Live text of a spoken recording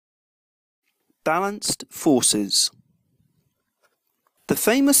Balanced forces. The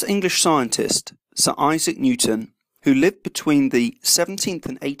famous English scientist Sir Isaac Newton, who lived between the 17th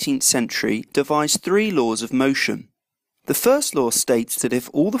and 18th century, devised 3 laws of motion. The first law states that if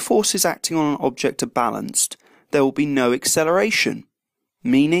all the forces acting on an object are balanced, there will be no acceleration,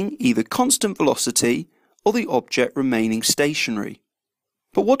 meaning either constant velocity or the object remaining stationary.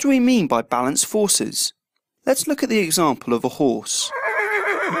 But what do we mean by balanced forces? Let's look at the example of a horse.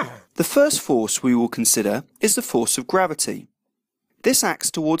 The first force we will consider is the force of gravity. This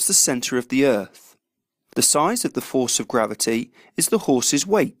acts towards the centre of the earth. The size of the force of gravity is the horse's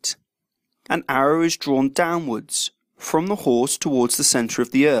weight. An arrow is drawn downwards from the horse towards the centre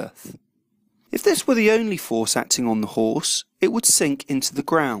of the earth. If this were the only force acting on the horse, it would sink into the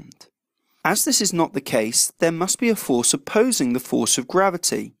ground. As this is not the case, there must be a force opposing the force of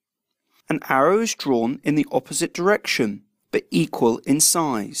gravity. An arrow is drawn in the opposite direction, but equal in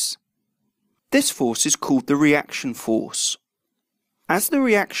size. This force is called the reaction force. As the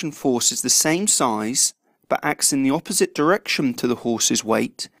reaction force is the same size, but acts in the opposite direction to the horse's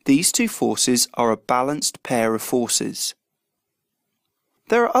weight, these two forces are a balanced pair of forces.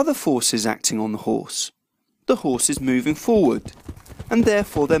 There are other forces acting on the horse. The horse is moving forward, and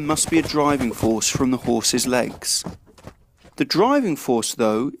therefore there must be a driving force from the horse's legs. The driving force,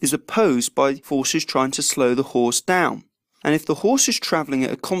 though, is opposed by forces trying to slow the horse down, and if the horse is travelling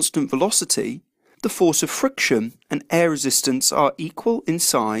at a constant velocity, the force of friction and air resistance are equal in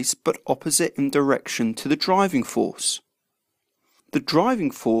size but opposite in direction to the driving force. The driving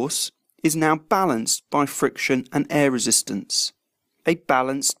force is now balanced by friction and air resistance, a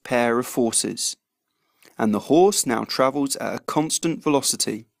balanced pair of forces, and the horse now travels at a constant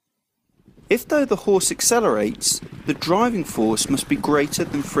velocity. If though the horse accelerates, the driving force must be greater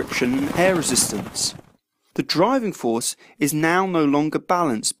than friction and air resistance. The driving force is now no longer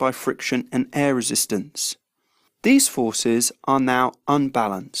balanced by friction and air resistance. These forces are now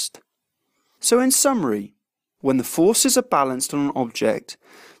unbalanced. So in summary, when the forces are balanced on an object,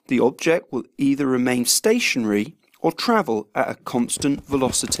 the object will either remain stationary or travel at a constant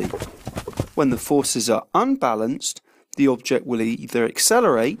velocity. When the forces are unbalanced, the object will either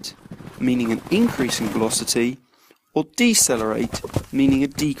accelerate, meaning an increasing velocity, or decelerate, meaning a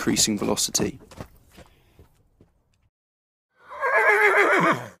decreasing velocity.